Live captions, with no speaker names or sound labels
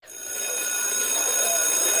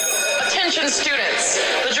Attention students,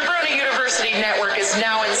 the Jabroni University Network is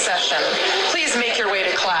now in session. Please make your way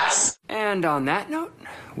to class. And on that note,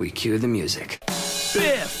 we cue the music.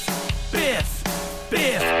 Biff, Biff,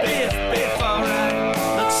 Biff, Biff, Biff, alright.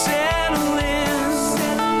 Let's settle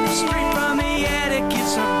in. Straight from the attic,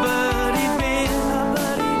 it's our buddy Biff.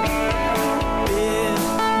 Biff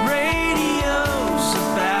Radio's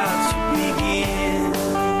about to begin.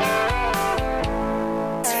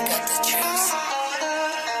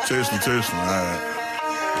 Tasting, alright.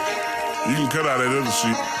 You can cut out that other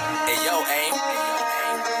shit. Hey, yo, aim.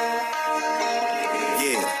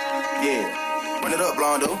 Yeah. Run it up,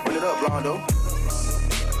 Blondo.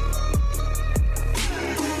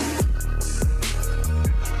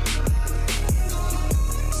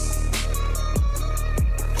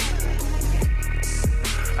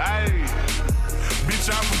 Hey, bitch,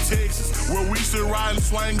 I'm from Texas, where we should ride in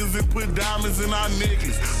swangers and put diamonds in our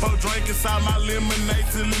necklace. Pour drink inside my lemonade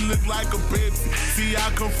till it look like a Pepsi. See, I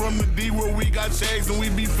come from the D where we got shades and we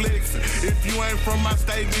be flexing. If you ain't from my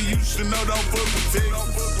state, then you should know don't fuck with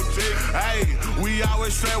Texas. Hey, we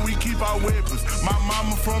always strapped, we keep our weapons. My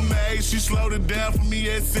mama from the A, she slowed it down for me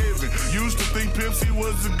at 7. Used to think Pepsi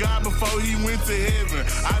was a god before he went to heaven.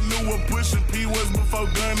 I knew what pushing P was before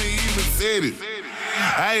Gunna even said it.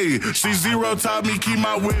 Hey, C0 taught me keep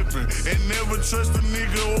my weapon and never trust a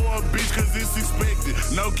nigga or a bitch cause it's expected.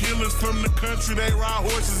 No killers from the country, they ride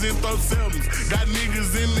horses and throw sevens. Got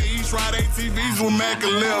niggas in the east ride ATVs with Mac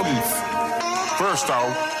 11s. First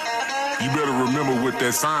off, you better remember what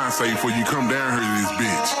that sign say before you come down here to this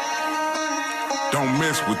bitch. Don't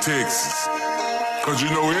mess with Texas. Cause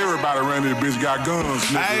you know everybody around this bitch got guns,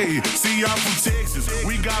 nigga. Hey, see, I'm from Texas.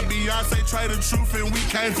 We got Beyonce, Trey the Truth, and we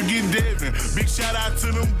can't forget Devin. Big shout out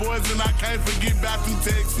to them boys, and I can't forget back from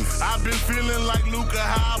Texas. I've been feeling like Luca,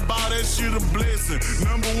 how I bought that shit a blessing.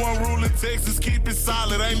 Number one rule in Texas, keep it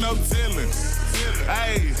solid, ain't no telling.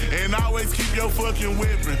 Hey, and always keep your fucking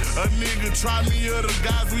weapon. A nigga try me or the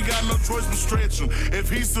guys, we got no choice but stretch him.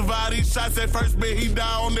 If he survive these shots at first, bet he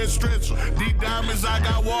die on that stretcher. Deep diamonds, I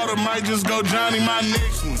got water, might just go Johnny, my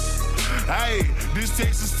next one. Hey, this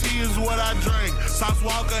Texas tea is what I drink. Sauce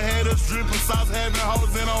Walker had us dripping, Sauce having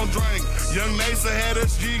hoes in on drink. Young Nasa had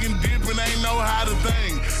us jigging, dipping, ain't know how to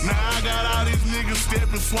think. Now I got all these niggas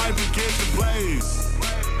stepping, swiping, catching plays.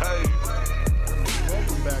 Hey.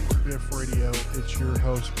 Welcome back to Biff Radio. It's your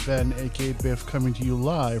host, Ben, a.k.a. Biff, coming to you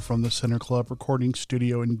live from the Center Club Recording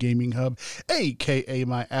Studio and Gaming Hub, a.k.a.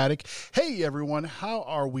 my attic. Hey, everyone. How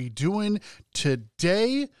are we doing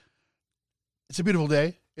today? It's a beautiful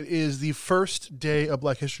day. It is the first day of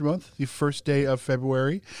Black History Month, the first day of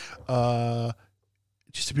February.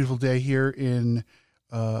 Just a beautiful day here in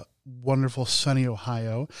wonderful sunny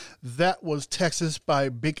Ohio. That was Texas by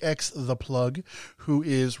Big X the Plug, who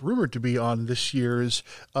is rumored to be on this year's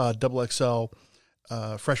XXL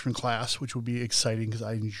freshman class, which will be exciting because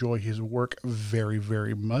I enjoy his work very,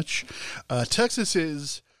 very much. Texas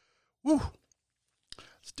is,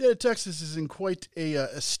 state of Texas is in quite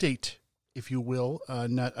a state, if you will. I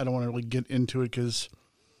don't want to really get into it because,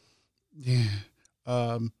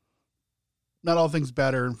 not all things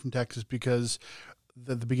bad are from Texas, because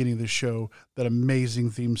at the beginning of the show, that amazing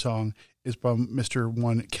theme song is from Mr.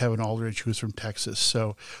 One Kevin Aldridge, who's from Texas.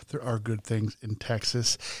 So there are good things in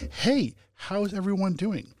Texas. Hey, how's everyone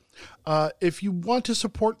doing? If you want to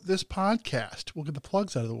support this podcast, we'll get the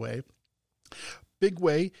plugs out of the way. Big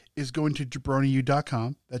way is going to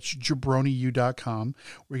jabroniu.com. That's jabroniu.com,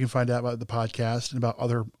 where you can find out about the podcast and about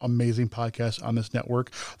other amazing podcasts on this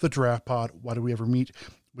network. The Draft Pod, Why Do We Ever Meet,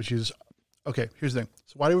 which is, okay, here's the thing.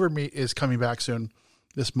 So Why Do We Ever Meet is coming back soon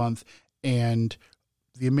this month, and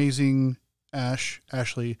the amazing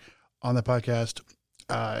Ashley on the podcast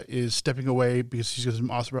is stepping away because she's got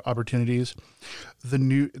some awesome opportunities. The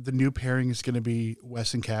new pairing is going to be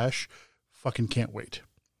Wes and Cash. Fucking can't wait.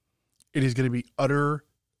 It is going to be utter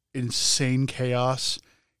insane chaos.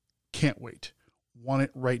 Can't wait. Want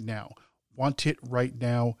it right now. Want it right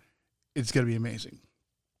now. It's going to be amazing.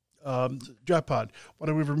 Draft Pod, Why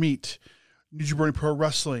Do We Ever Meet? New Jabroni Pro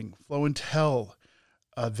Wrestling, Flow and Tell,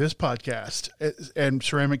 this podcast, and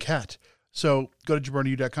Ceramic Cat. So go to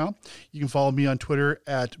jabroniu.com. You can follow me on Twitter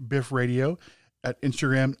at Biff Radio, at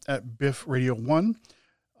Instagram at Biff Radio 1,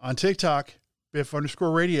 on TikTok,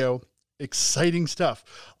 Biff_radio. Exciting stuff.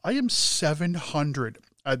 I am 700,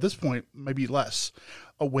 at this point, maybe less,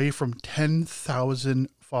 away from 10,000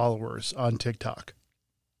 followers on TikTok.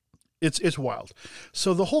 It's wild.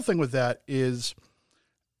 So the whole thing with that is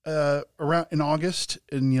around in August,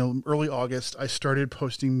 early August, I started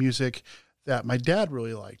posting music that my dad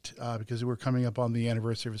really liked because we were coming up on the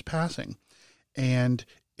anniversary of his passing. And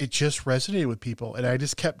it just resonated with people, and I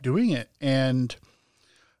just kept doing it. And,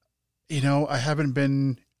 I haven't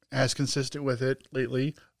been as consistent with it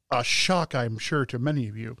lately. A shock, I'm sure, to many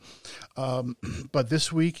of you. But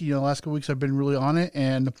this week, the last couple weeks, I've been really on it.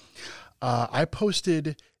 And I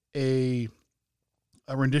posted a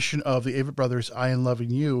rendition of the Avett Brothers, I Am Loving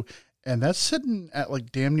You. And that's sitting at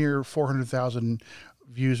like damn near 400,000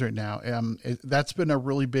 views right now. That's been a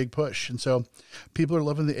really big push. And so people are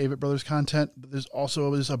loving the Avett Brothers content. But there's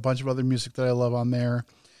a bunch of other music that I love on there.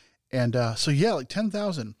 And so, yeah, like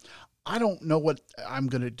 10,000. I don't know what I'm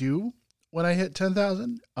going to do when I hit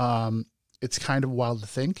 10,000. It's kind of wild to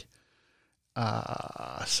think.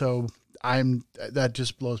 So that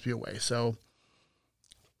just blows me away. So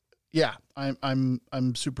yeah,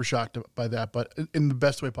 I'm super shocked by that, but in the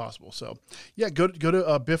best way possible. So yeah, go to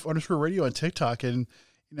Biff_radio on TikTok. And,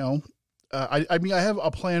 I have a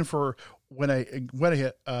plan for when I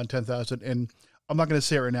hit 10,000, and I'm not going to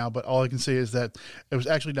say it right now, but all I can say is that it was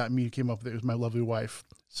actually not me who came up with it. It was my lovely wife.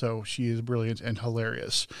 So she is brilliant and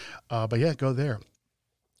hilarious. But yeah, go there.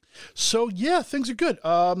 So yeah, things are good.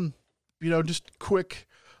 Just quick,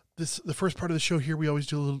 the first part of the show here, we always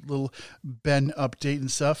do a little Ben update and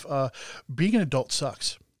stuff. Being an adult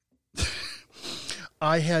sucks.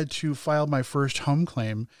 I had to file my first home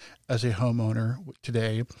claim as a homeowner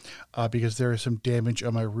today, because there is some damage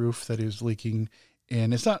on my roof that is leaking,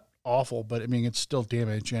 and it's not awful, but it's still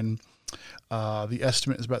damage. And the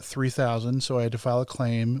estimate is about $3,000. So I had to file a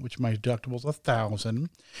claim, which my deductible is $1,000.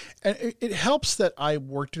 And it helps that I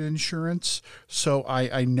worked in insurance. So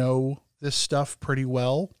I know this stuff pretty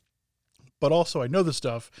well, but also I know this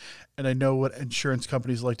stuff, and I know what insurance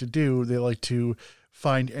companies like to do. They like to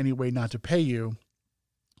find any way not to pay you.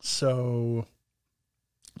 So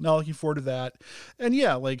not looking forward to that. And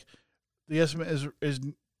yeah, like the estimate is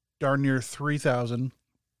darn near $3,000.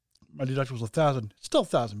 My deductible was $1,000. Still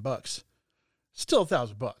 $1,000. Still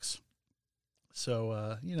 $1,000.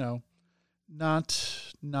 So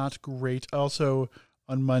not great. Also,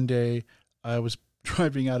 on Monday, I was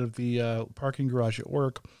driving out of the parking garage at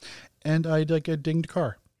work, and I had like a dinged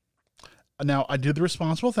car. Now I did the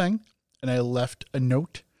responsible thing, and I left a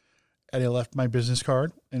note, and I left my business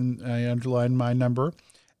card, and I underlined my number,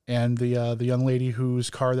 and the young lady whose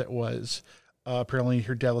car that was, apparently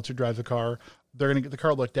her dad lets her drive the car. They're going to get the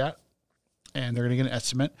car looked at, and they're going to get an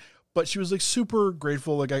estimate. But she was like super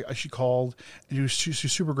grateful. Like she called, and she was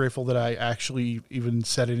super grateful that I actually even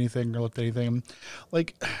said anything or looked at anything.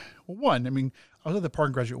 Like, well, I was at the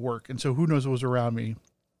parking garage at work, and so who knows what was around me.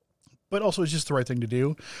 But also, it's just the right thing to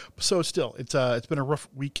do. So still, it's been a rough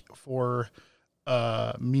week for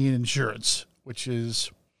me and insurance, which is,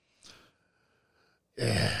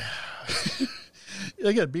 again,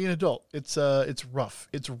 being an adult, it's rough.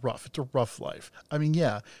 It's rough. It's a rough life.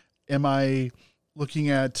 Am I looking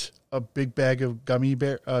at a big bag of gummy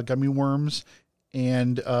worms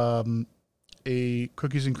and a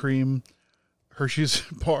cookies and cream Hershey's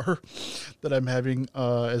bar that I'm having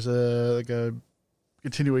as a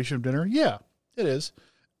continuation of dinner? Yeah, it is.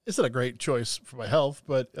 It's not a great choice for my health,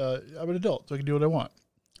 but I'm an adult, so I can do what I want.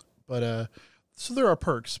 But so there are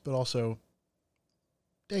perks, but also,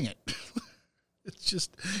 dang it. It's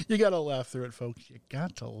just, you got to laugh through it, folks. You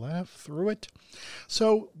got to laugh through it.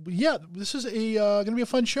 So, yeah, this is going to be a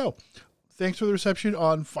fun show. Thanks for the reception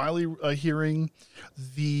on finally hearing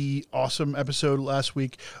the awesome episode last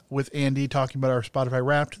week with Andy talking about our Spotify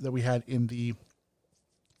Wrapped that we had in the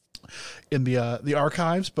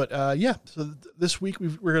archives. But so this week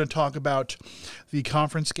we're going to talk about the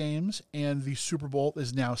conference games, and the Super Bowl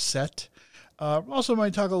is now set. Also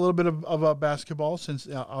might talk a little bit of basketball, since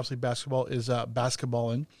obviously basketball is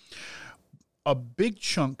basketballing. A big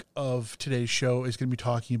chunk of today's show is going to be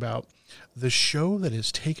talking about the show that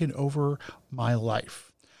has taken over my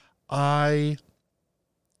life.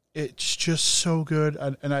 It's just so good.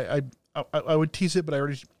 And I would tease it, but I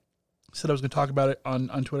already said I was going to talk about it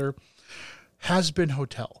on Twitter. Hazbin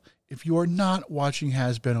Hotel. If you are not watching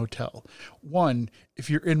Hazbin Hotel, one,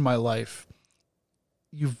 if you're in my life,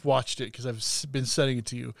 you've watched it because I've been sending it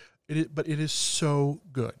to you. But it is so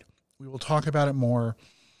good. We will talk about it more.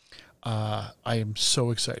 I am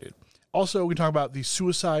so excited. Also, we talk about the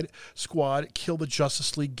Suicide Sqaud Kill the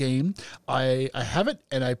Justice League game. I have it,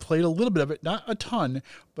 and I played a little bit of it. Not a ton,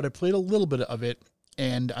 but I played a little bit of it.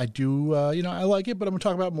 And I do, I like it, but I'm going to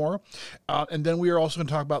talk about more. And then we are also going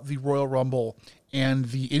to talk about the Royal Rumble and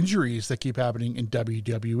the injuries that keep happening in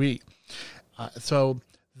WWE. So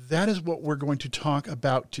that is what we're going to talk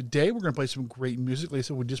about today. We're going to play some great music. Like I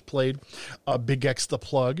said, we just played Big X The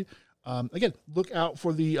Plug. Again, look out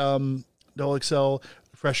for the XL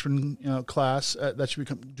freshman class. That should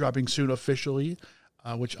be dropping soon officially.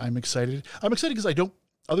 which I'm excited. I'm excited because I don't,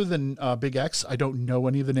 other than Big X, I don't know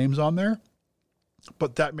any of the names on there.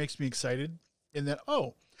 But that makes me excited in that,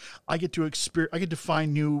 I get to I get to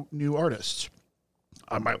find new artists.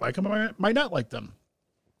 I might like them, I might not like them.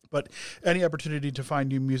 But any opportunity to find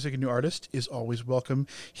new music and new artists is always welcome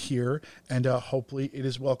here, and hopefully it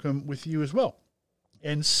is welcome with you as well.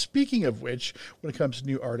 And speaking of which, when it comes to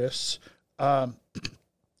new artists,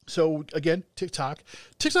 so again, TikTok.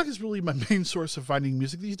 TikTok is really my main source of finding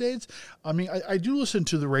music these days. I mean, I do listen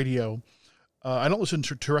to the radio. I don't listen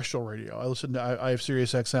to terrestrial radio. I have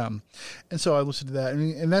Sirius XM. And so I listen to that.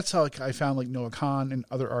 And that's how I found like Noah Khan and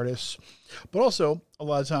other artists. But also a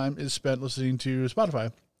lot of time is spent listening to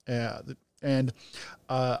Spotify. But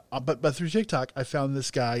through TikTok, I found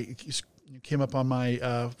this guy. He came up on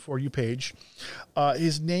my For You page.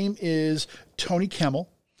 His name is Tony Camel.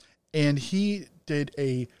 And he did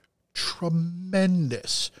a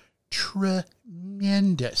tremendous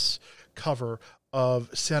cover of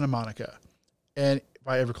Santa Monica and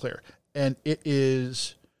by Everclear. And it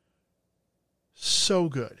is so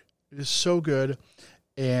good. It is so good.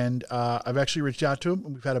 And I've actually reached out to him,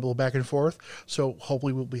 and we've had a little back and forth. So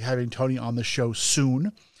hopefully we'll be having Tony on the show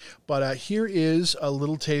soon. But here is a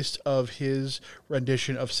little taste of his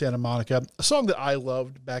rendition of Santa Monica, a song that I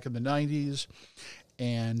loved back in the 90s.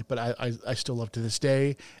 But I still love to this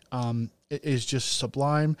day. It is just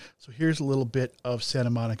sublime. So here's a little bit of Santa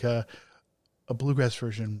Monica, a bluegrass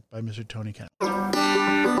version by Mr. Tony Kennedy.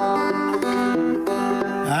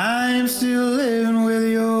 I'm still living with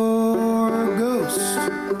your ghost,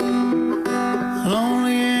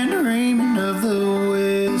 lonely and dreaming of the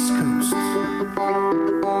West Coast.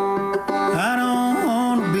 I don't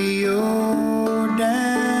want to be your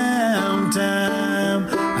downtime.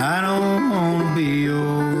 I don't want to be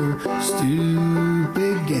your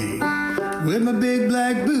stupid game. With my big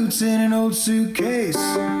black boots in an old suitcase,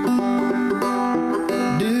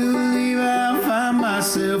 do believe I'll find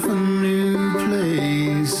myself a new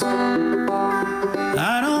place.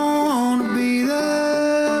 I don't want to be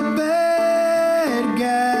the bad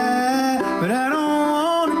guy, but I don't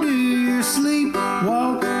want to do your sleep,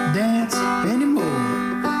 walk, dance anymore.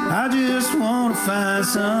 I just want to find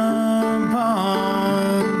some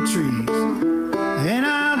palm trees, and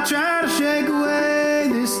I'll try to shake away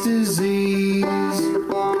this disease.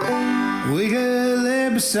 We could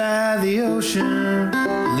live beside the ocean,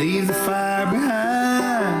 leave the fire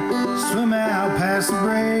behind, swim out past the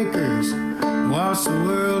breakers, watch the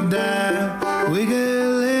world die. We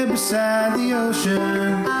could live beside the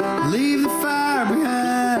ocean, leave the fire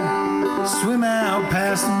behind, swim out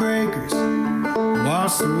past the breakers,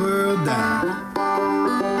 watch the world die.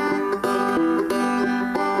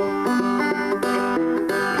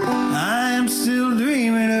 I am still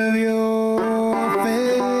dreaming of your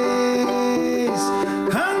face,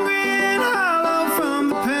 hungry and hollow from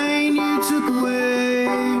the pain you took away.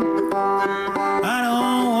 I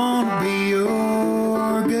don't want to be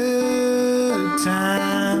your good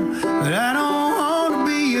time, but I don't want to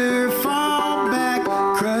be your fallback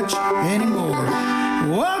crutch anymore.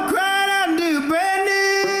 Walk right out into a brand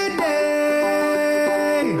new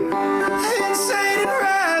day, insane and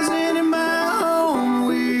rising in my own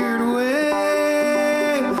weird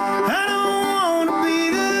way. I don't want to be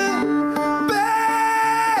the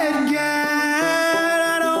bad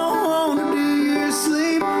guy. I don't want to do your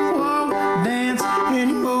sleep, walk, dance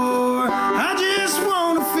anymore. I just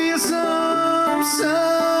want to feel some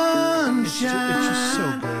sunshine. It's just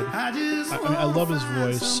so good. I love his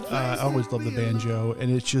voice. I always love the banjo,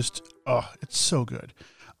 and it's just, it's so good.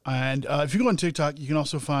 And if you go on TikTok, you can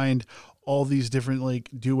also find all these different like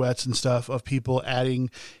duets and stuff of people adding,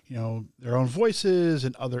 their own voices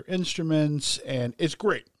and other instruments, and it's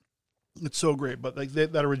great. It's so great. But like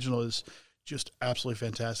that original is just absolutely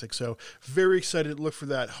fantastic. So very excited to look for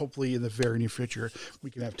that. Hopefully in the very near future, we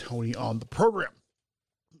can have Tony on the program.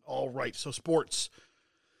 All right. So sports.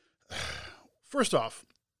 First off,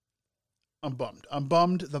 I'm bummed. I'm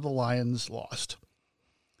bummed that the Lions lost.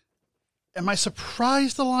 Am I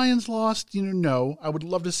surprised the Lions lost? No. I would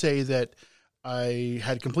love to say that I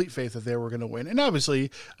had complete faith that they were going to win. And obviously,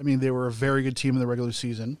 they were a very good team in the regular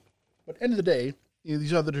season. But at the end of the day,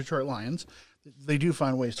 these are the Detroit Lions. They do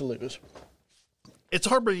find ways to lose. It's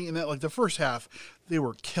heartbreaking in that, like, the first half, they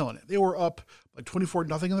were killing it. They were up like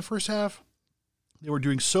 24-0 in the first half. They were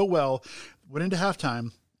doing so well. Went into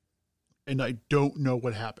halftime, and I don't know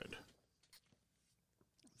what happened.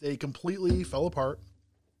 They completely fell apart.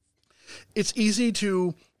 It's easy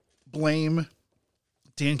to blame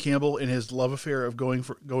Dan Campbell and his love affair of going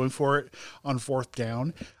for it on fourth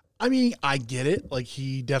down. I get it. Like,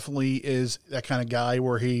 he definitely is that kind of guy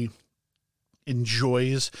where he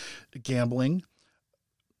enjoys gambling.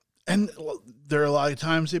 And there are a lot of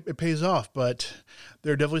times it pays off, but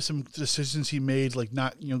there are definitely some decisions he made, like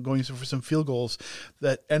not, going for some field goals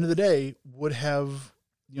that end of the day would have,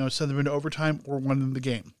 sent them into overtime or won them the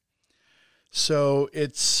game. So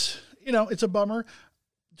it's, it's a bummer.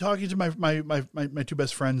 Talking to my two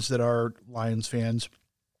best friends that are Lions fans,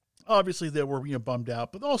 obviously they were, bummed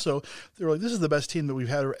out, but also they were like, this is the best team that we've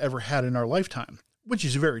ever had in our lifetime, which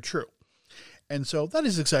is very true. And so that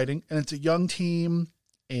is exciting. And it's a young team,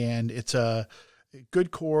 and it's a good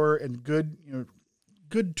core and good,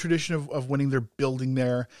 good tradition of winning. They're building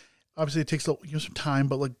there. Obviously it takes some time,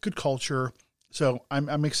 but like good culture. So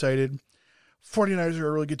I'm excited. 49ers are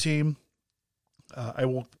a really good team. I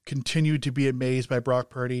will continue to be amazed by Brock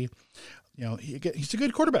Purdy. He's a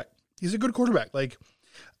good quarterback. He's a good quarterback. Like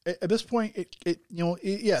at this point,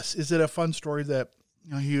 yes. Is it a fun story that,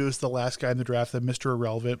 he was the last guy in the draft, that Mr.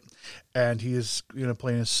 Irrelevant, and he is,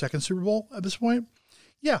 playing his second Super Bowl at this point?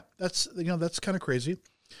 Yeah, that's kind of crazy,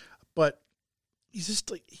 but he's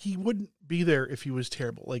just like, he wouldn't be there if he was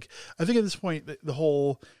terrible. Like, I think at this point, the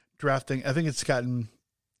whole draft thing, I think it's kind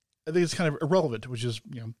of irrelevant, which is,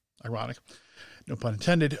 ironic. No pun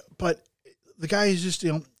intended, but the guy is just,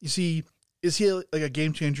 is he like a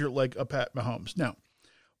game changer like a Pat Mahomes? No,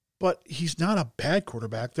 but he's not a bad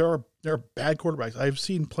quarterback. There are bad quarterbacks. I've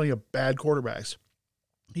seen plenty of bad quarterbacks.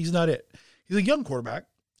 He's not it. He's a young quarterback,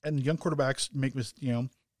 and young quarterbacks make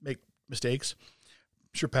mistakes.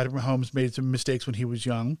 I'm sure Patrick Mahomes made some mistakes when he was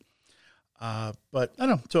young. But I don't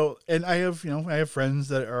know. So, and I have friends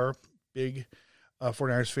that are big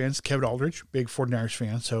 49ers fans. Kevin Aldridge, big 49ers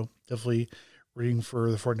fan. So definitely rooting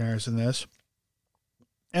for the 49ers in this.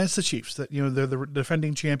 And it's the Chiefs that, they're the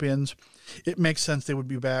defending champions. It makes sense they would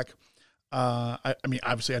be back. I mean,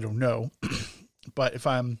 obviously I don't know, but if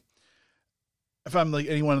I'm like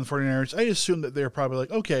anyone in the 49ers, I assume that they're probably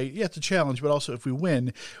like, okay, yeah, it's a challenge, but also if we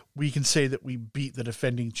win, we can say that we beat the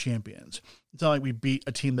defending champions. It's not like we beat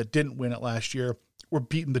a team that didn't win it last year. We're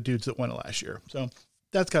beating the dudes that won it last year. So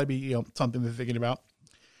that's got to be, something they're thinking about.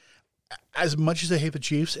 As much as I hate the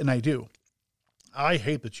Chiefs, and I do, I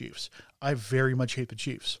hate the Chiefs. I very much hate the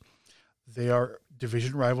Chiefs. They are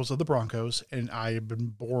division rivals of the Broncos, and I have been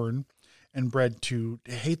born and bred to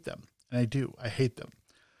hate them. And I do. I hate them.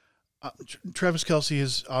 Travis Kelce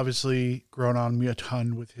has obviously grown on me a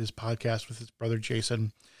ton with his podcast with his brother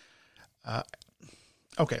Jason.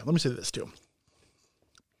 Okay, let me say this too.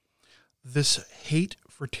 This hate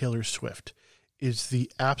for Taylor Swift is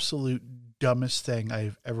the absolute dumbest thing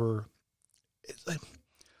I've ever...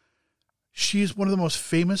 She is one of the most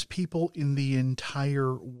famous people in the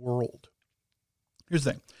entire world. Here's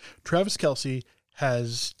the thing. Travis Kelce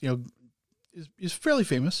has, is fairly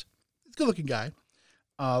famous. He's a good-looking guy.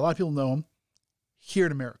 A lot of people know him here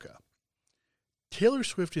in America. Taylor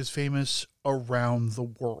Swift is famous around the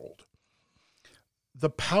world. The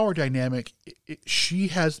power dynamic, she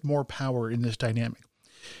has more power in this dynamic.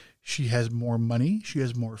 She has more money. She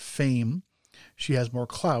has more fame. She has more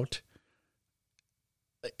clout.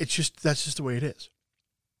 That's just the way it is.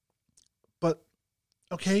 But,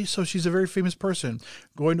 okay, so she's a very famous person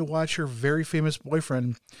going to watch her very famous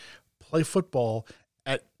boyfriend play football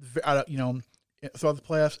throughout the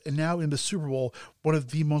playoffs, and now in the Super Bowl, one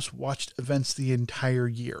of the most watched events the entire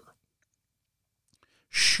year.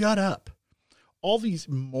 Shut up. All these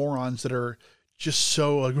morons that are just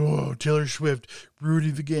so like, oh, Taylor Swift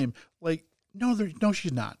ruining the game. Like, no,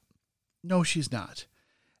 she's not. No, she's not.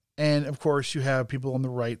 And of course you have people on the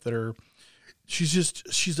right that are,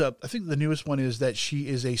 I think the newest one is that she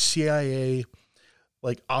is a CIA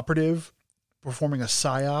like operative performing a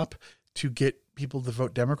psyop to get people to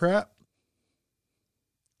vote Democrat.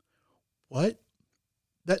 What?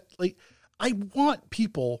 That, like, I want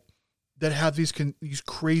people that have these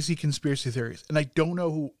crazy conspiracy theories. And I don't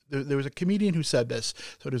know who, there was a comedian who said this,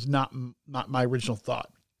 so it is not my original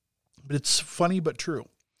thought, but it's funny, but true.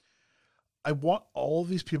 I want all of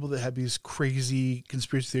these people that have these crazy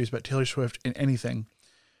conspiracy theories about Taylor Swift and anything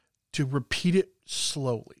to repeat it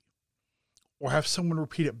slowly, or have someone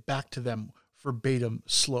repeat it back to them verbatim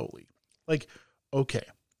slowly. Like, okay,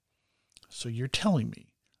 so you're telling me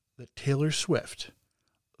that Taylor Swift,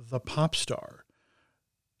 the pop star,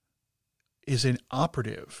 is an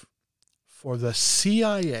operative for the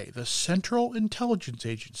CIA, the Central Intelligence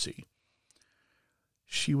Agency.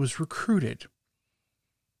 She was recruited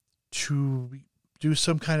to do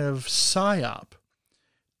some kind of psyop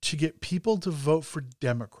to get people to vote for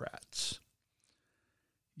Democrats.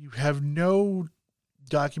 You have no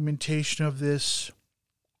documentation of this.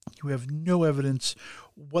 You have no evidence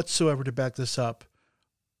whatsoever to back this up.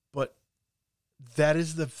 But that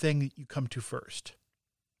is the thing that you come to first.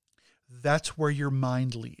 That's where your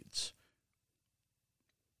mind leads.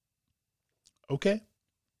 Okay.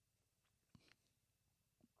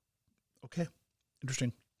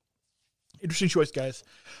 Interesting choice, guys.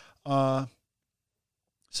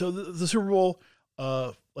 So the Super Bowl,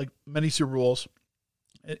 like many Super Bowls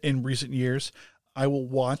in recent years, I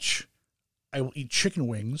will eat chicken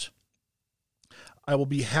wings. I will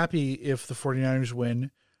be happy if the 49ers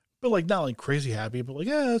win, but like not like crazy happy, but like,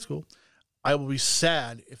 yeah, that's cool. I will be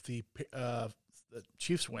sad if the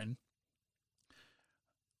Chiefs win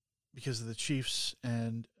because of the Chiefs.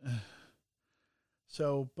 And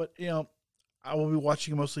but I will be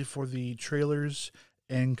watching mostly for the trailers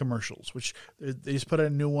and commercials, which they just put out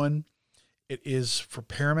a new one. It is for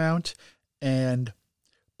Paramount, and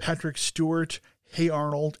Patrick Stewart, Hey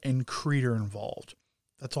Arnold, and Creed are involved.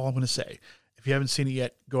 That's all I'm going to say. If you haven't seen it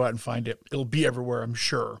yet, go out and find it. It'll be everywhere, I'm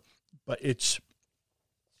sure. But it's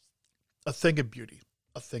a thing of beauty.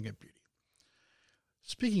 A thing of beauty.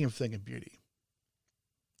 Speaking of thing of beauty,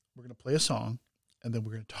 we're going to play a song, and then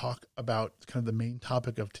we're going to talk about kind of the main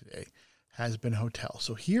topic of today, Hazbin Hotel.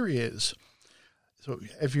 So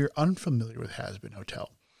if you're unfamiliar with Hazbin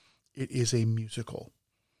Hotel, it is a musical.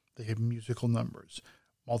 They have musical numbers,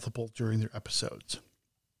 multiple during their episodes.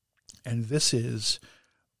 And this is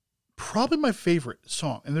probably my favorite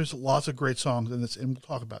song. And there's lots of great songs in this, and we'll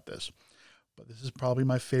talk about this. But this is probably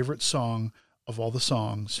my favorite song of all the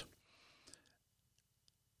songs.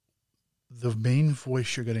 The main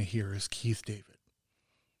voice you're going to hear is Keith David.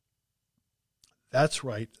 That's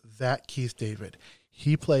right, that Keith David.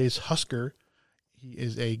 He plays Husker. He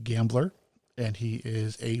is a gambler, and he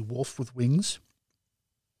is a wolf with wings.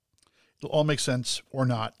 It'll all make sense, or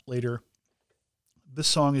not, later. This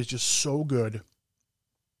song is just so good.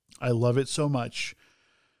 I love it so much.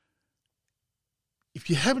 If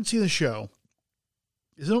you haven't seen the show,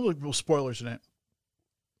 there's no real spoilers in it.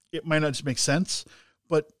 It might not just make sense,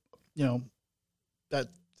 but,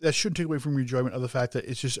 that shouldn't take away from your enjoyment of the fact that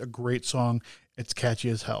it's just a great song. It's catchy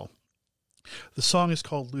as hell. The song is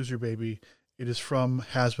called Loser Baby. It is from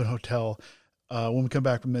Hazbin Hotel. When we come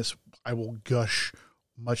back from this, I will gush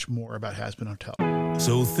much more about Hazbin Hotel.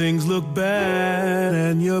 So things look bad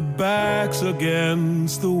and your back's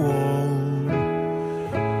against the wall.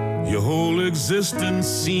 Your whole existence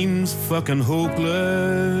seems fucking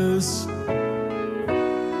hopeless.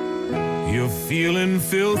 You're feeling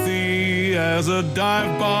filthy as a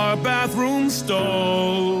dive bar bathroom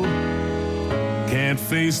stall. Can't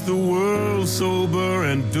face the world sober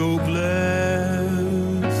and dopeless.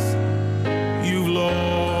 You've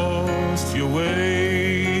lost your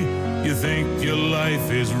way. You think your life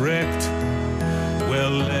is wrecked.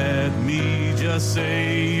 Well, let me just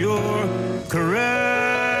say you're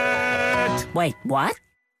correct. Wait, what?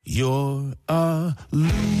 You're a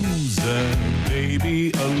loser,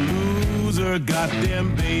 baby, a loser,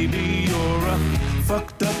 goddamn baby. You're a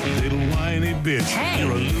fucked up little whiny bitch. Hey.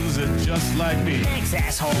 You're a loser just like me. Thanks,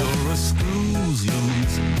 asshole. You're a screws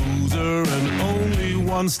loose loser and only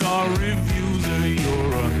one-star refuser.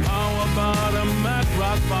 You're a power bottom at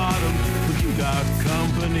rock bottom, but you got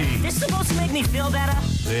company. This supposed to make me feel better?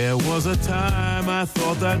 There was a time I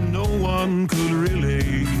thought that no one could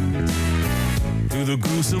relate to the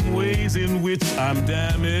gruesome ways in which I'm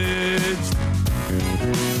damaged.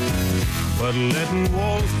 But letting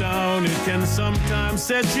walls down, it can sometimes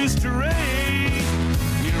set you straight.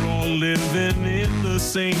 We're all living in the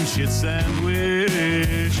same shit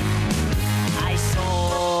sandwich. I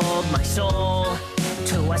sold my soul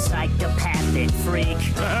to a psychopathic freak.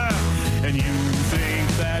 And you think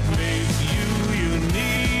that makes you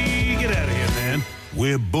unique? Get out of here, man.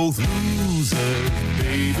 We're both losers,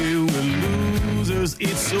 baby, we're losers.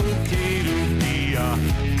 It's okay to be a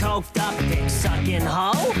Coked up, dick-sucking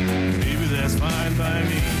hoe? Maybe that's fine by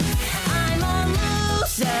me. I'm a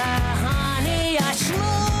loser, honey, a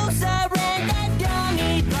schmoozer and a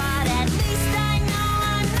dummy, but at least I know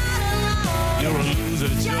I'm not alone. You're a loser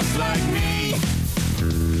just like me.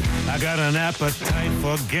 I got an appetite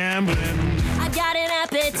for gambling. I got an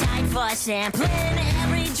appetite for sampling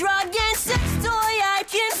every drug and sex toy I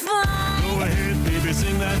can find. Go ahead, baby,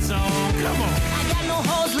 sing that song. Come on. I got no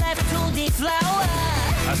holes left to deflower.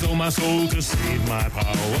 I sold my soul to save my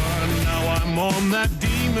power. Now I'm on that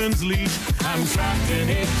demon's leash. I'm trapped and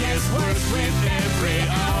it gets worse with every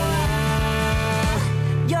hour.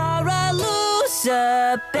 You're a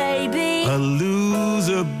loser, baby. A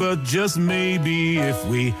loser, but just maybe if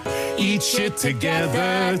we eat shit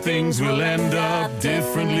together, things will end up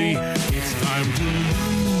differently. It's time to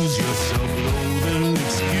lose yourself, loathing,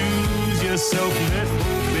 excuse yourself, let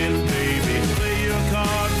hope in, baby. Play your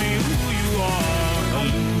card, be who you are.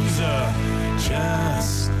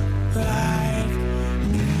 just like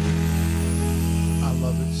me. I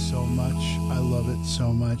love it so much. I love it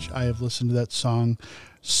so much. I have listened to that song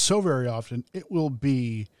so very often. It will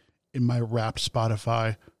be in my Wrapped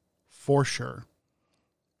Spotify for sure.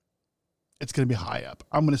 It's going to be high up.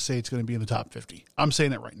 I'm going to say it's going to be in the top 50. I'm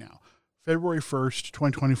saying it right now. February 1st,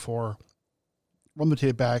 2024. Run the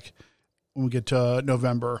tape back when we get to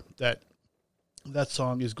November. That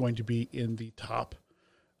song is going to be in the top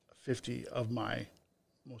 50 of my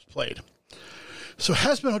most played. So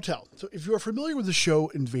Hazbin Hotel. So if you are familiar with the show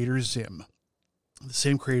Invader Zim, the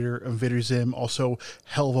same creator of Invader Zim, also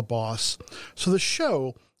Hell of a Boss. So the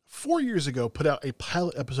show 4 years ago put out a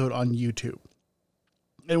pilot episode on YouTube.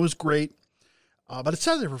 And it was great. But it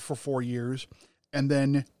sat there for 4 years. And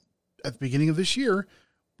then at the beginning of this year,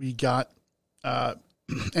 we got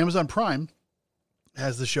Amazon Prime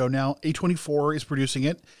has the show now. A24 is producing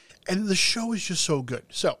it. And the show is just so good.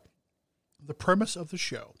 So the premise of the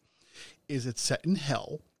show is it's set in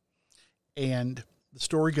hell. And the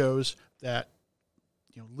story goes that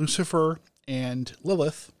Lucifer and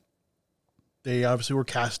Lilith, they obviously were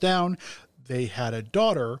cast down. They had a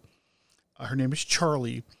daughter. Her name is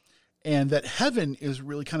Charlie. And that heaven is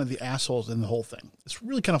really kind of the assholes in the whole thing. It's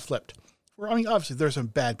really kind of flipped. Obviously, there's some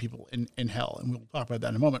bad people in hell, and we'll talk about that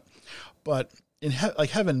in a moment. But in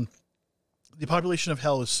heaven, the population of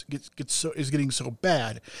hell is getting so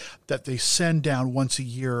bad that they send down once a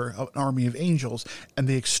year an army of angels, and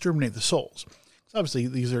they exterminate the souls. So obviously,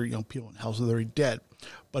 these are people in hell, so they're dead.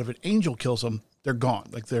 But if an angel kills them, they're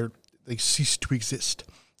gone. They cease to exist.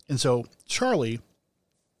 And so Charlie,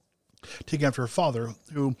 taking after her father,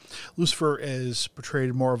 who Lucifer is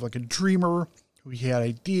portrayed more of like a dreamer, who he had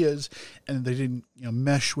ideas, and they didn't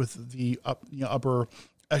mesh with the upper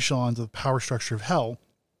echelons of the power structure of hell,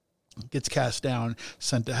 gets cast down,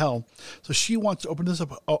 sent to hell. So she wants to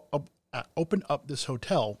open up this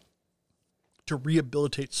hotel to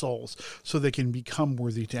rehabilitate souls so they can become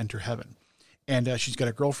worthy to enter heaven. And she's got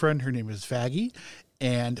a girlfriend. Her name is Vaggie,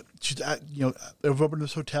 and she's they've opened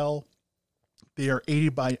this hotel. They are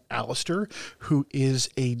aided by Alistair, who is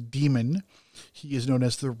a demon. He is known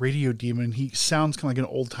as the radio demon. He sounds kind of like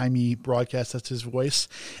an old-timey broadcast. That's his voice.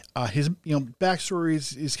 His backstory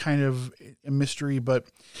is kind of a mystery, but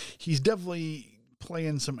he's definitely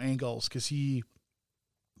playing some angles because he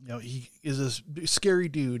is a scary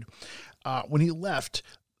dude. When he left,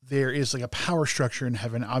 there is like a power structure in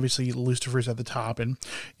heaven. Obviously, Lucifer's at the top, and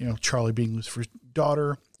Charlie being Lucifer's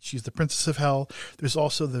daughter, she's the princess of hell. There's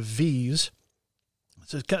also the V's.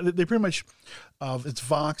 So they pretty much, it's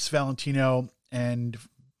Vox, Valentino, and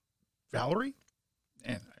Valerie,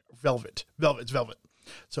 and Velvet. It's Velvet.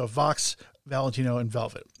 So Vox, Valentino, and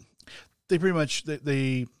Velvet. They pretty much,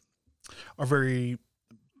 they are very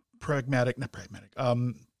not pragmatic,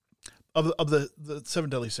 of the seven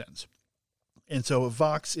deadly sins. And so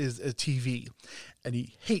Vox is a TV, and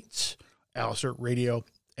he hates Alistair, radio,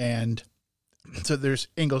 and so there's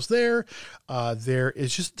angles there.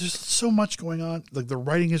 There's so much going on. Like the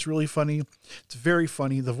writing is really funny. It's very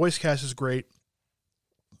funny. The voice cast is great.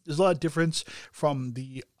 There's a lot of difference from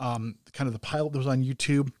the kind of the pilot that was on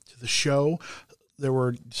YouTube to the show. There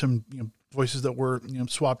were some voices that were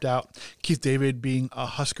swapped out. Keith David being a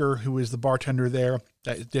Husker, who is the bartender there.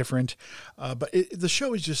 That is different. But the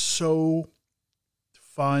show is just so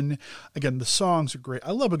fun. Again, the songs are great.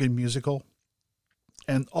 I love a good musical.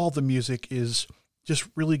 And all the music is just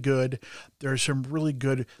really good. There's some really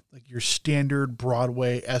good, like your standard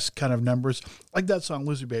Broadway-esque kind of numbers. Like that song,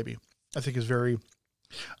 Loser Baby, I think is very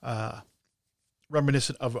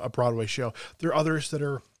reminiscent of a Broadway show. There are others that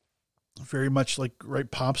are very much like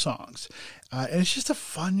pop songs. And it's just a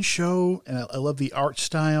fun show. And I love the art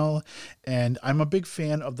style. And I'm a big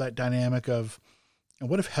fan of that dynamic of,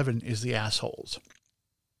 what if heaven is the assholes?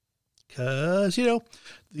 Because,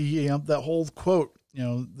 that whole quote,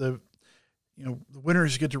 the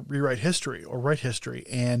winners get to rewrite history or write history.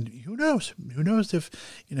 And who knows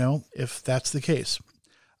if that's the case.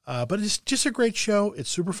 But it's just a great show. It's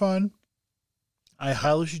super fun. I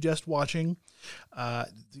highly suggest watching.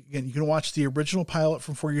 Again, you can watch the original pilot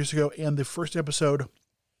from 4 years ago and the first episode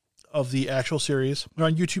of the actual series. They're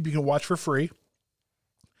on YouTube. You can watch for free.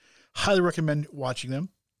 Highly recommend watching them.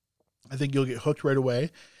 I think you'll get hooked right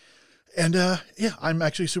away. And I'm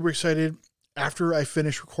actually super excited. After I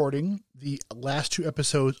finish recording, the last 2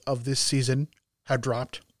 episodes of this season have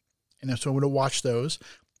dropped. And so I'm going to watch those.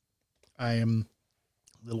 I am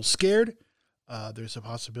a little scared. There's a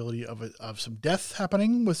possibility of some death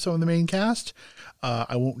happening with some of the main cast.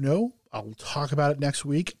 I won't know. I'll talk about it next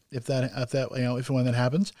week if and when that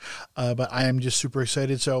happens. But I am just super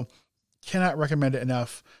excited. So cannot recommend it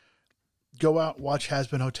enough. go out, watch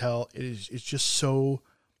Hazbin Hotel. It's just so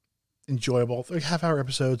enjoyable. They're half-hour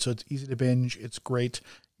episodes, so it's easy to binge. It's great.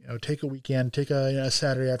 Take a weekend, take a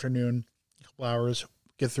Saturday afternoon, a couple hours,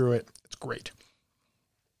 get through it. It's great.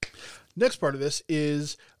 Next part of this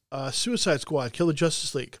is Suicide Sqaud, Kill the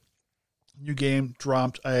Justice League. New game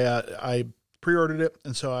dropped. I pre-ordered it,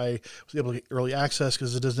 and so I was able to get early access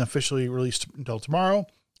because it doesn't officially release until tomorrow.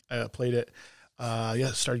 I played it.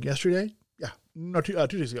 Started yesterday. Yeah, no, 2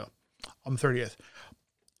 days ago, on the 30th.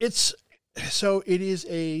 It is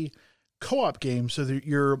a co-op game, so that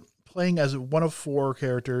you're playing as one of 4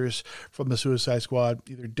 characters from the Suicide Sqaud,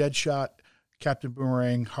 either Deadshot, Captain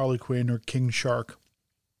Boomerang, Harley Quinn, or King Shark.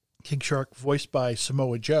 King Shark, voiced by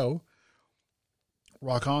Samoa Joe.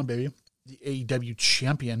 Rock on, baby. The AEW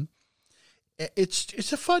champion.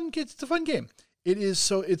 It's a fun game.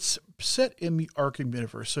 It's set in the Arkham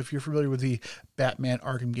universe. So if you're familiar with the Batman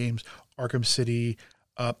Arkham games, Arkham City,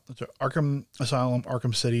 Arkham Asylum,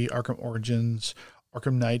 Arkham City, Arkham Origins,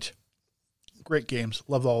 Arkham Knight, great games.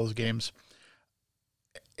 Love all those games.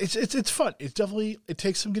 It's fun. It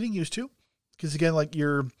takes some getting used to, because again, like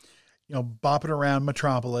you're bopping around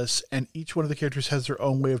Metropolis, and each one of the characters has their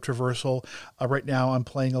own way of traversal. Right now, I'm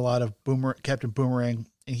playing a lot of Captain Boomerang,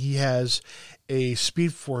 and he has a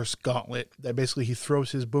Speed Force gauntlet that basically he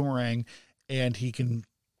throws his boomerang, and he can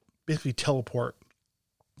basically teleport.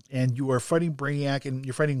 And you are fighting Brainiac, and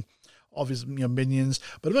you're fighting all these minions,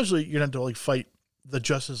 but eventually you're going to like fight the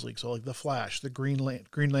Justice League, so like the Flash, the Green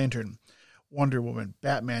Lantern, Wonder Woman,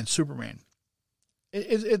 Batman, Superman.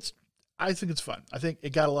 I think it's fun. I think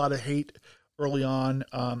it got a lot of hate early on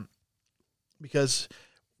because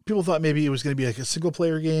people thought maybe it was going to be like a single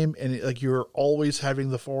player game, and you're always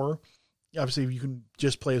having the 4. Obviously, you can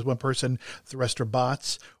just play as one person. The rest are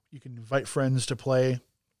bots. You can invite friends to play,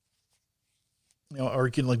 or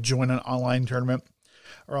you can join an online tournament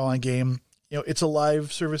or online game. It's a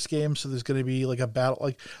live service game, so there's going to be like a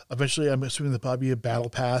battle. Eventually, I'm assuming there'll probably be a battle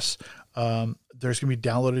pass. There's going to be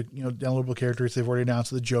downloadable characters. They've already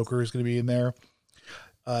announced the Joker is going to be in there.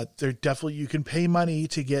 There definitely, you can pay money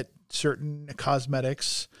to get certain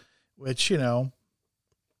cosmetics, which don't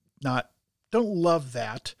love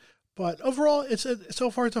that, but overall, so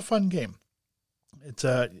far it's a fun game.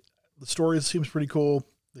 The story seems pretty cool.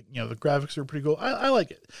 The graphics are pretty cool. I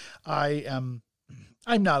like it. I'm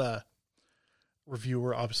not a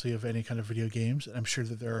reviewer, obviously, of any kind of video games, and I'm sure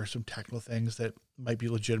that there are some technical things that might be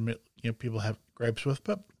legitimate, people have gripes with,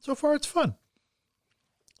 but so far it's fun.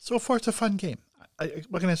 So far it's a fun game.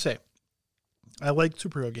 What can I say? I like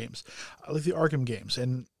superhero games. I like the Arkham games,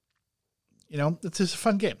 and it's just a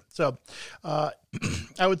fun game. So I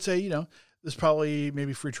would say there's probably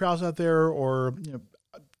maybe free trials out there, or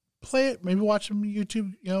play it, maybe watch some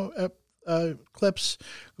YouTube clips,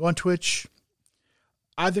 go on Twitch.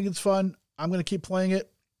 I think it's fun. I'm going to keep playing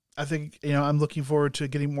it. I think, I'm looking forward to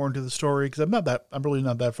getting more into the story, because I'm really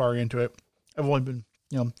not that far into it. I've only been,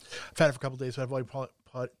 I've had it for a couple of days, so I've only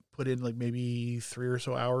put in maybe 3 or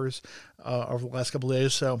so hours over the last couple of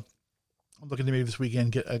days. So I'm looking to maybe this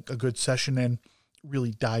weekend get a good session and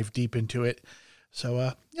really dive deep into it. So,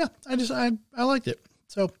 I liked it.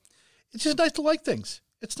 So it's just nice to like things.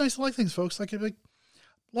 It's nice to like things, folks. Like a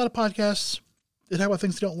lot of podcasts, they talk about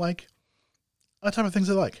things they don't like. A lot of time of things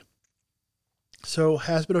they like. So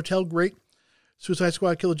Hazbin Hotel, great. Suicide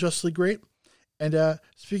Sqaud, Kill the Justice League, great. And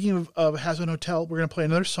speaking of Hazbin Hotel, we're going to play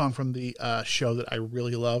another song from the show that I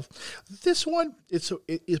really love. This one, it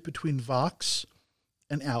is between Vox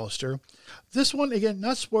and Alistair. This one, again,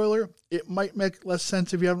 not spoiler. It might make less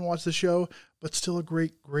sense if you haven't watched the show, but still a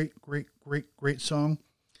great song.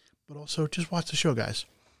 But also, just watch the show, guys.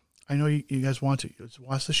 I know you guys want to. Just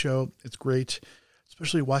watch the show. It's great.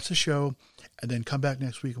 Especially watch the show, and then come back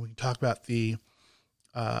next week and we can talk about the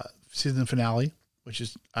season finale, which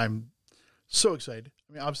is, I'm so excited.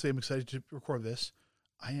 I mean, obviously I'm excited to record this.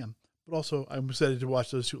 I am. But also I'm excited to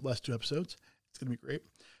watch those last 2 episodes. It's going to be great.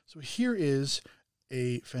 So here is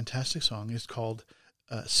a fantastic song. It's called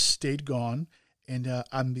Stayed Gone. And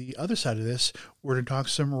on the other side of this, we're going to talk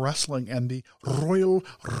some wrestling and the Royal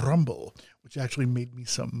Rumble, which actually made me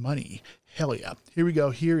some money. Hell yeah. Here we go.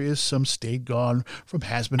 Here is some Stayed Gone from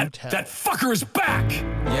Hazbin Hotel. That fucker is back!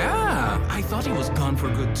 Yeah, I thought he was gone for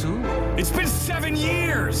good too. It's been 7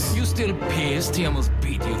 years! You still pissed he almost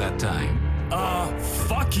beat you that time?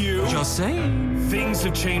 Fuck you! Just saying. Things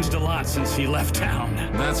have changed a lot since he left town.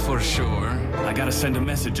 That's for sure. I gotta send a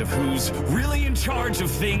message of who's really in charge of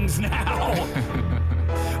things now.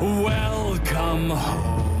 Welcome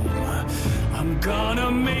home. I'm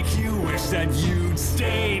gonna make you wish that you'd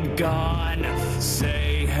stayed gone.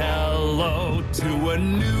 Say hello hello to a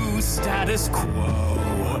new status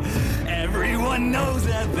quo. Everyone knows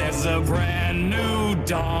that there's a brand new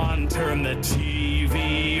dawn. Turn the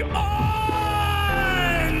TV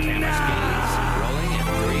on! Camera skis rolling in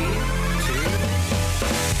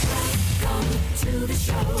 3, 2.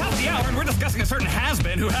 Top of the hour, and we're discussing a certain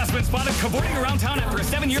has-been who has been spotted cavorting around town after a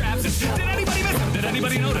 7-year absence. Did anybody miss him? Did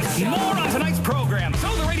anybody notice? More on tonight's program.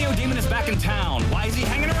 So the radio demon is back in town. Why is he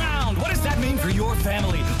hanging around? What does that mean for your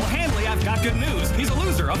family? Well, Handley, I've got good news. He's a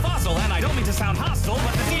loser, a fossil, and I don't mean to sound hostile,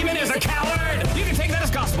 but the demon is a coward. You can take that as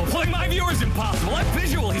gospel. Pulling my viewers impossible. I'm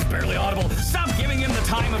visual. He's barely audible. Stop giving him the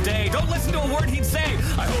time of day. Don't listen to a word he'd say.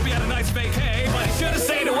 I hope he had a nice vacay, but he should have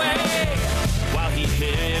stayed away. While he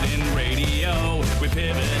hid in radio, we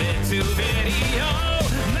pivoted to video.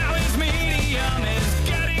 Now his medium is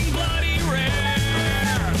getting bloody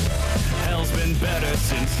rare. Hell's been better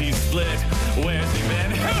since he split. Where's he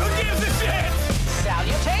been? Who gives a shit?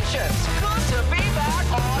 Salutations! Good to be back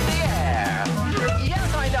on the air.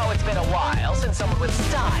 Yes, I know it's been a while since someone with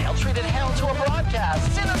style treated hell to a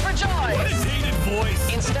broadcast. Sinners rejoice! What a dated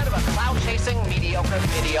voice! Instead of a cloud-chasing, mediocre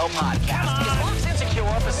video podcast, is Mark's insecure,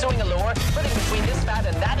 pursuing a lure, splitting between this fat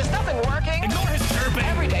and that? Is nothing working? Ignore his chirping!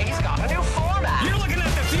 Every day he's got a new format! You're looking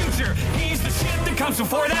at the future! He's the shit that comes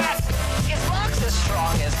before that! Is Mark's as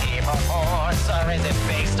strong as he purports, or is it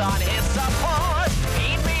based on his support?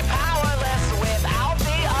 He'd be powerless without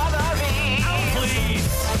the other bees. Oh, please!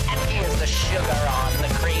 And here's the sugar on the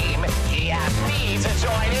cream. He asked me to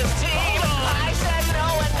join his team. I said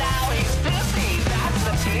no, and now he's pissy. That's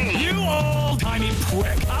the team. You old-timey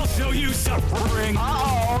prick! I'll show you suffering!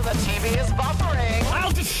 Uh-oh, the TV is buffering.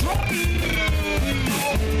 I'll destroy you!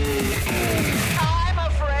 I'm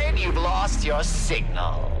afraid you've lost your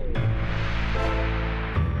signal.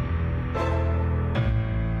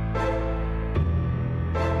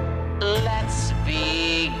 Let's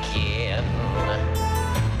begin.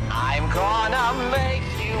 I'm gonna make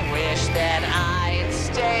you wish that I'd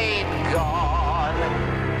stayed gone.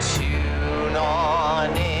 Tune on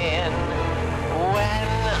in when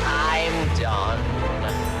I'm done.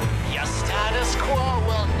 Your status quo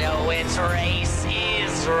will know its race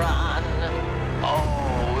is run.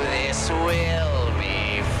 Oh, this will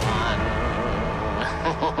be fun.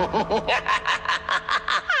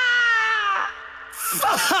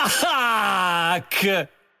 Fuck!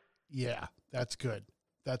 Yeah, that's good.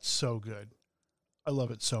 That's so good. I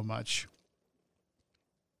love it so much.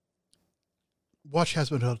 Watch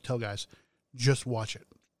Hazbin Hotel, guys. Just watch it.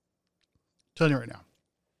 I'm telling you right now.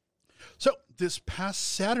 So this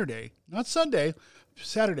past Saturday, not Sunday,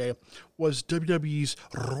 Saturday was WWE's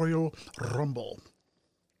Royal Rumble.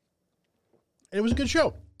 And it was a good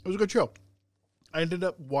show. It was a good show. I ended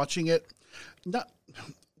up watching it, not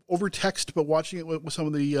over text, but watching it with some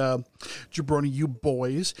of the Jabroni U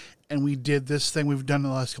boys. And we did this thing we've done in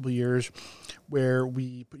the last couple of years where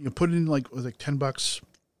we put in like $10,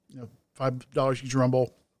 $5 each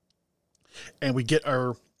Rumble. And we get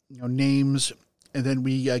our names, and then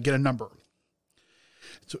we get a number.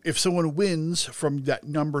 So if someone wins from that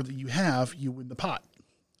number that you have, you win the pot.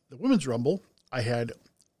 The Women's Rumble, I had,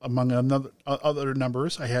 among other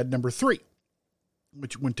numbers, I had number 3.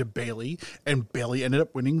 Which went to Bailey, and Bailey ended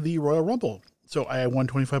up winning the Royal Rumble. So I won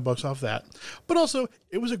 $25 off that. But also,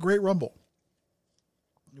 it was a great Rumble.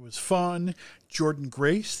 It was fun. Jordan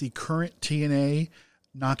Grace, the current TNA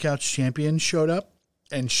Knockouts champion, showed up,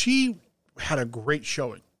 and she had a great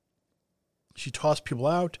showing. She tossed people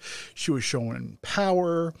out. She was showing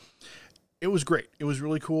power. It was great. It was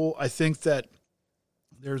really cool. I think that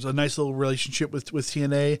there's a nice little relationship with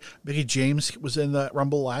TNA. Mickie James was in the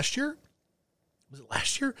Rumble last year. Was it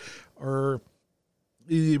last year or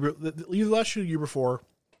either last year or the year before?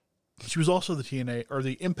 She was also the TNA or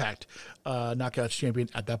the Impact Knockouts champion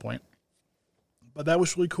at that point. But that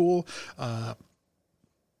was really cool.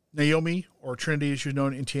 Naomi, or Trinity as she was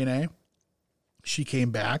known in TNA, she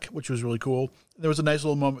came back, which was really cool. There was a nice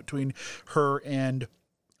little moment between her and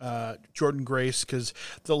Jordan Grace, because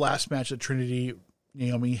the last match that Trinity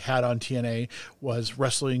Naomi had on TNA was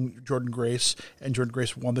wrestling Jordan Grace, and Jordan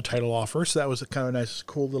Grace won the title off her. So that was a kind of nice,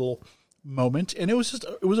 cool little moment. And it was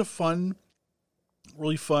a fun,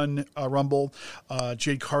 really fun Rumble.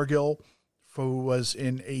 Jade Cargill, who was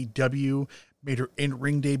in AEW, made her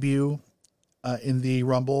in-ring debut in the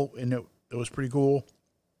Rumble, and it was pretty cool.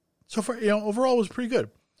 So far, overall it was pretty good.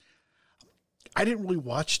 I didn't really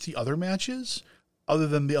watch the other matches other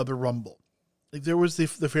than the other Rumble. Like there was the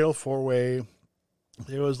Fatal 4-Way.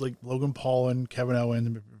 There was like Logan Paul and Kevin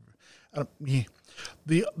Owens.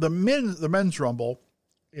 The men's Rumble,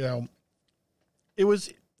 it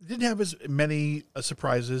didn't have as many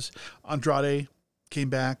surprises. Andrade came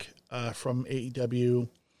back from AEW.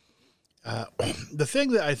 The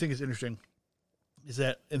thing that I think is interesting is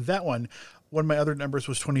that in that one of my other numbers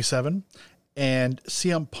was 27, and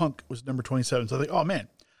CM Punk was number 27. So I think, oh man,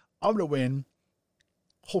 I'm going to win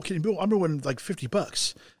whole kit and caboodle. I'm going to win like $50.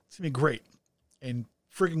 It's going to be great. And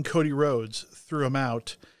friggin' Cody Rhodes threw him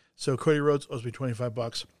out. So Cody Rhodes owes me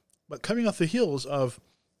 $25. But coming off the heels of,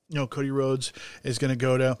 Cody Rhodes is going to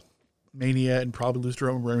go to Mania and probably lose to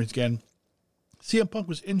Roman Reigns again. CM Punk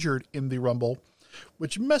was injured in the Rumble,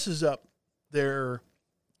 which messes up their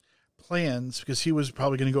plans because he was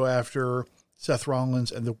probably going to go after Seth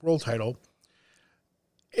Rollins and the world title.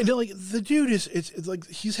 And the dude it's like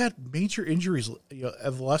he's had major injuries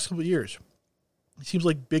of the last couple of years. It seems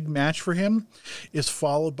like big match for him is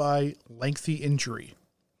followed by lengthy injury.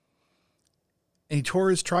 And he tore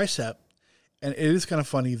his tricep, and it is kind of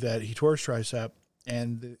funny that he tore his tricep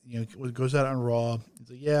and goes out on Raw. He's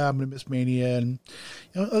like, yeah, I'm going to miss Mania, and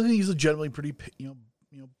I think he's legitimately pretty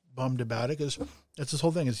bummed about it because that's his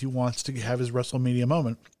whole thing is he wants to have his WrestleMania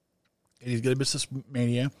moment, and he's going to miss this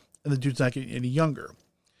Mania, and the dude's not getting any younger.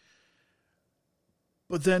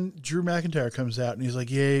 But then Drew McIntyre comes out and he's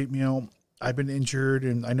like, yeah, I've been injured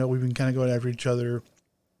and I know we've been kind of going after each other.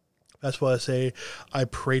 That's why I say I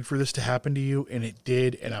prayed for this to happen to you, and it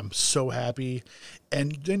did, and I'm so happy.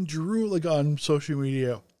 And then Drew, on social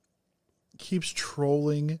media, keeps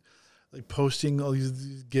trolling, posting all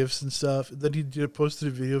these GIFs and stuff. Then he posted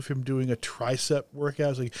a video of him doing a tricep workout.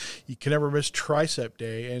 It's like, you can never miss tricep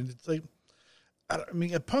day. And it's like,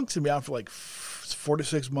 Punk's going to be out for 4 to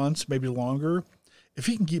 6 months, maybe longer. If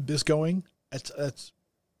he can keep this going, that's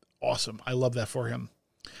awesome. I love that for him.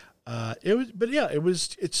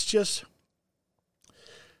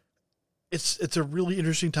 It's a really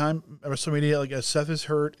interesting time at WrestleMania. Seth is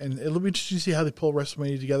hurt, and it'll be interesting to see how they pull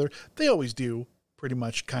WrestleMania together. They always do, pretty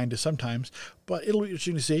much, kind of sometimes, but it'll be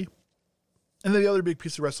interesting to see. And then the other big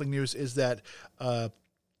piece of wrestling news is that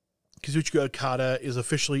Kazuchika Okada is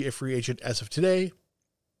officially a free agent as of today.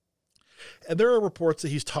 And there are reports that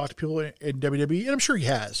he's talked to people in WWE, and I'm sure he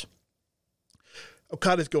has.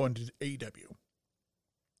 Okada's going to AEW.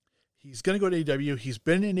 He's going to go to AEW. He's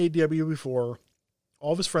been in AEW before.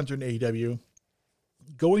 All of his friends are in AEW.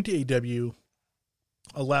 Going to AEW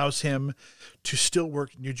allows him to still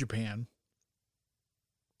work New Japan.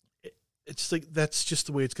 It's that's just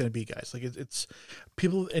the way it's going to be, guys. It's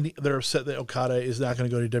people that are upset that Okada is not going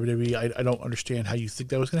to go to WWE. I don't understand how you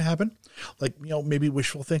think that was going to happen. Maybe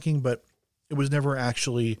wishful thinking, but it was never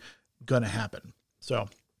actually going to happen. So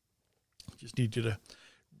just need you to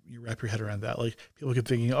wrap your head around that. People keep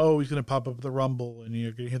thinking, oh, he's going to pop up at the Rumble and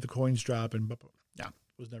you're going to hit the coins drop. And yeah, it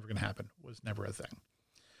was never going to happen. It was never a thing.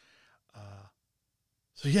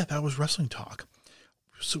 So yeah, that was wrestling talk.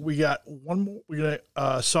 So we got one more, we're going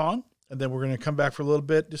to song, and then we're going to come back for a little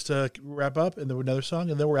bit just to wrap up, and then another song,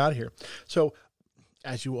 and then we're out of here. So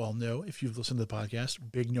as you all know, if you've listened to the podcast,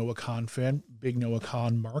 big Noah Khan fan, big Noah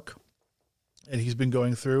Khan Mark. And he's been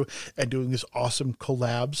going through and doing this awesome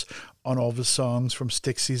collabs on all of his songs from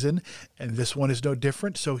Stick Season. And this one is no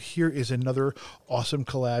different. So here is another awesome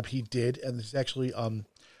collab he did. And it's actually on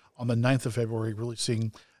the 9th of February,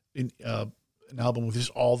 releasing an album with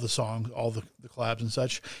just all the songs, all the collabs and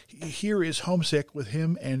such. Here is Homesick with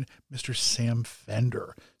him and Mr. Sam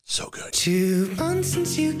Fender. So good. 2 months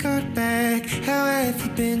since you got back. How have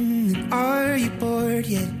you been? And are you bored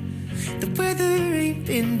yet? The weather ain't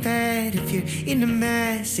been bad if you're into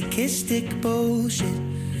masochistic bullshit.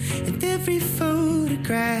 And every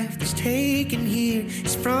photograph that's taken here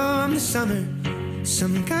is from the summer.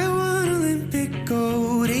 Some guy won Olympic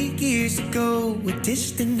gold 8 years ago, a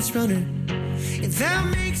distance runner. And that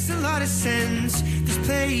makes a lot of sense. This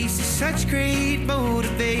place is such great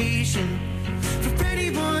motivation for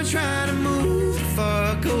anyone trying to move the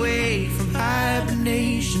fuck away from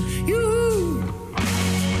hibernation. You.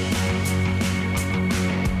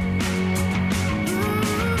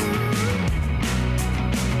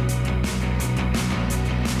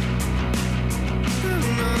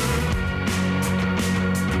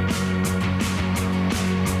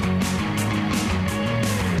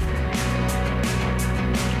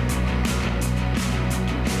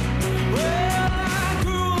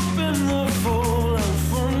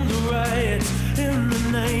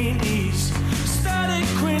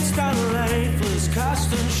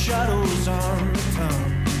 Shadows on the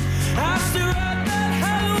town. I stare at that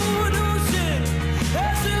Hollywood ocean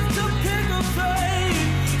as if to pick a fight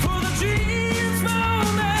for the dreams my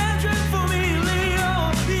old man dreamt for me. Leo,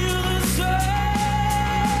 feel the sun.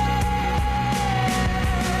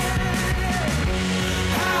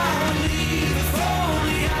 I leave if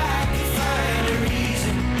only I could find a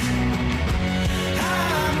reason. I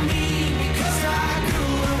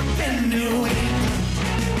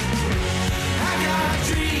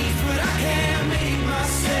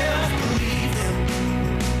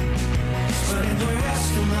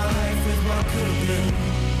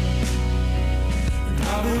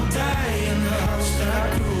I will die in the house that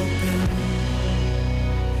I grew up in.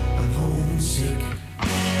 I'm homesick. I'm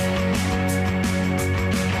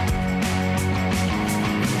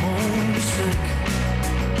homesick.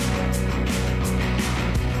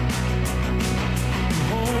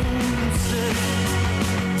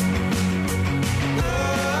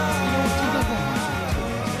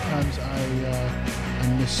 Sometimes I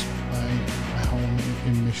miss my home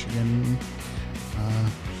in Michigan,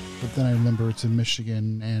 but then I remember it's in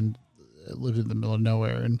Michigan and I lived in the middle of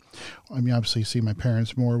nowhere. And I mean, obviously, seeing my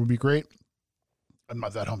parents more would be great. I'm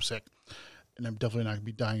not that homesick, and I'm definitely not going to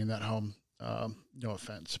be dying in that home. No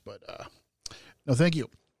offense, but no, thank you.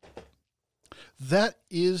 That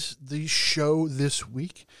is the show this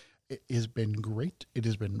week. It has been great. It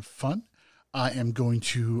has been fun. I am going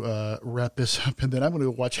to wrap this up, and then I'm going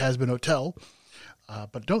to watch Hazbin Hotel.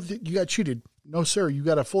 But don't think you got cheated. No, sir. You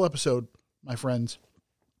got a full episode, my friends.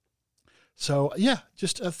 So, yeah,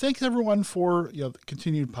 just thanks everyone for the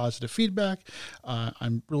continued positive feedback.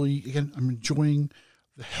 I'm enjoying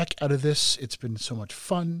the heck out of this. It's been so much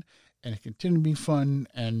fun, and it continues to be fun,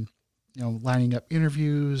 and, lining up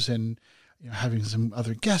interviews and, having some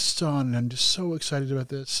other guests on, and I'm just so excited about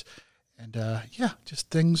this. And, just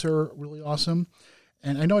things are really awesome.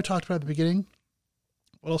 And I know I talked about it at the beginning,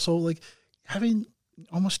 but also, having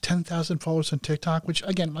almost 10,000 followers on TikTok, which,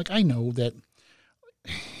 again, I know that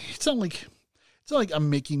it's not like I'm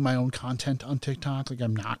making my own content on TikTok.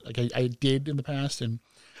 I'm not. I did in the past,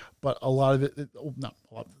 but a lot of it, not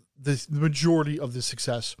a lot, the majority of the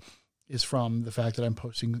success is from the fact that I'm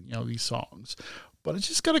posting, these songs. But it's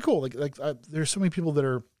just kind of cool. There's so many people that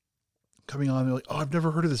are coming on and they're like, oh, I've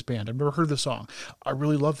never heard of this band. I've never heard of this song. I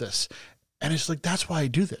really love this. And it's that's why I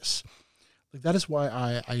do this. That is why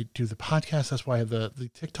I do the podcast. That's why I have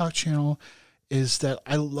the TikTok channel, is that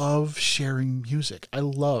I love sharing music. I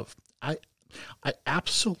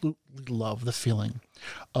absolutely love the feeling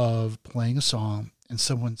of playing a song and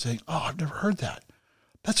someone saying, oh, I've never heard that.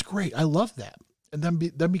 That's great. I love that. And then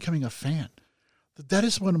becoming a fan. That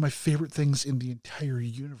is one of my favorite things in the entire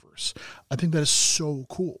universe. I think that is so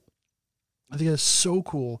cool. I think it's so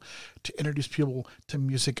cool to introduce people to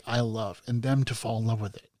music I love and them to fall in love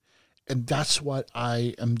with it. And that's what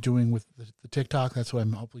I am doing with the TikTok. That's what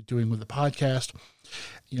I'm hopefully doing with the podcast,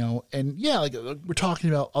 and we're talking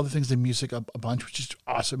about other things in music a bunch, which is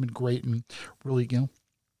awesome and great and really,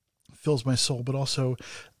 fills my soul. But also,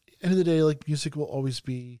 end of the day, music will always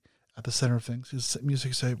be at the center of things, because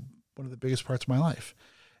music is one of the biggest parts of my life.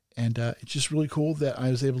 And it's just really cool that I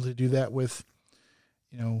was able to do that with,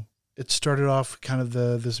 it started off kind of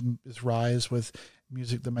this rise with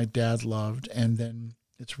music that my dad loved, and then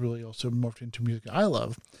it's really also morphed into music I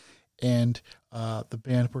love. And the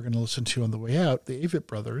band we're going to listen to on the way out, the Avett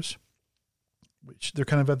Brothers, which they're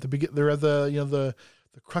kind of at the beginning, they're at the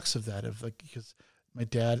crux of that, because my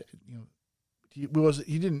dad, he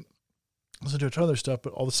didn't listen to a ton of other stuff,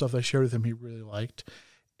 but all the stuff I shared with him, he really liked.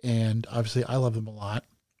 And obviously I love them a lot.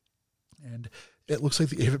 And it looks like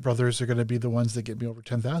the Avett Brothers are going to be the ones that get me over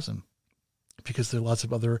 10,000, because there are lots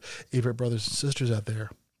of other Avett brothers and sisters out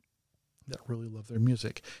there that really love their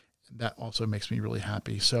music. And that also makes me really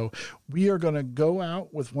happy. So we are going to go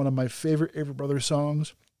out with one of my favorite Avett Brothers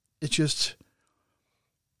songs. It's just,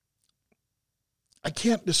 I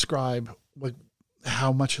can't describe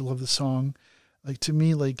how much I love the song. To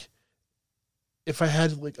me, if I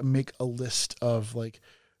had to make a list of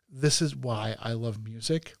this is why I love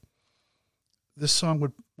music, this song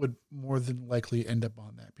would more than likely end up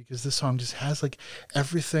on that, because this song just has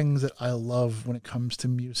everything that I love when it comes to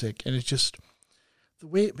music. And it's just the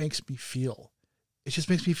way it makes me feel. It just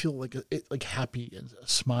makes me feel happy and a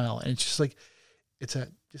smile. And it's just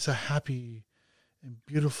it's a happy and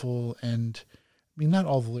beautiful, and I mean, not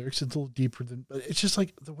all the lyrics, it's a little deeper but it's just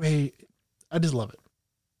the way, I just love it.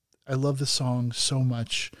 I love this song so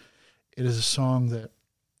much. It is a song that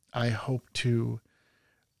I hope to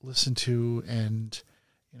listen to, and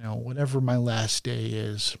whatever my last day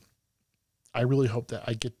is, I really hope that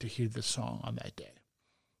I get to hear this song on that day.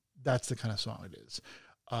 That's the kind of song it is.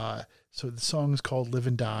 So the song is called Live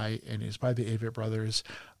and Die, and it's by the Avett Brothers.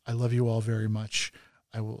 I love you all very much.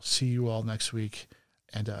 I will see you all next week,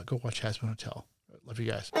 and go watch Hazbin Hotel. Love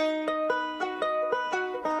you guys.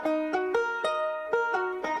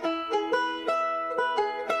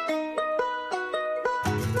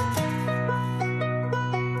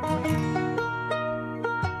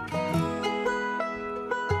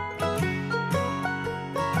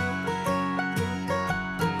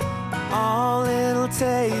 All it'll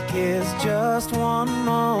take is just one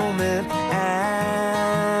moment, and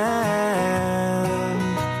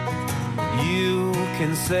you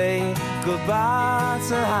can say goodbye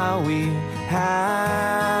to how we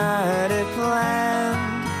had it planned.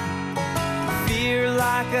 Fear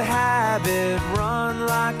like a habit, run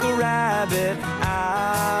like a rabbit,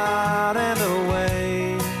 out and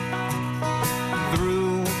away,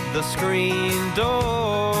 through the screen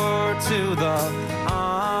door to the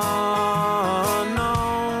unknown.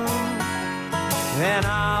 And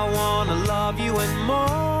I wanna love you and more,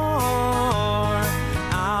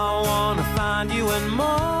 I wanna find you and more.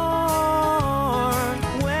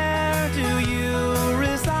 Where do you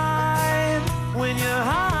reside when you're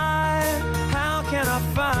high? How can I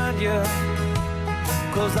find you?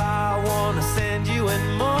 'Cause I wanna send you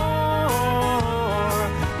and more,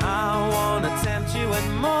 I wanna tempt you and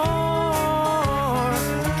more.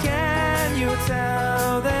 Can you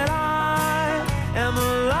tell that I am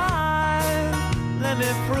alive? Let me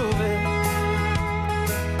prove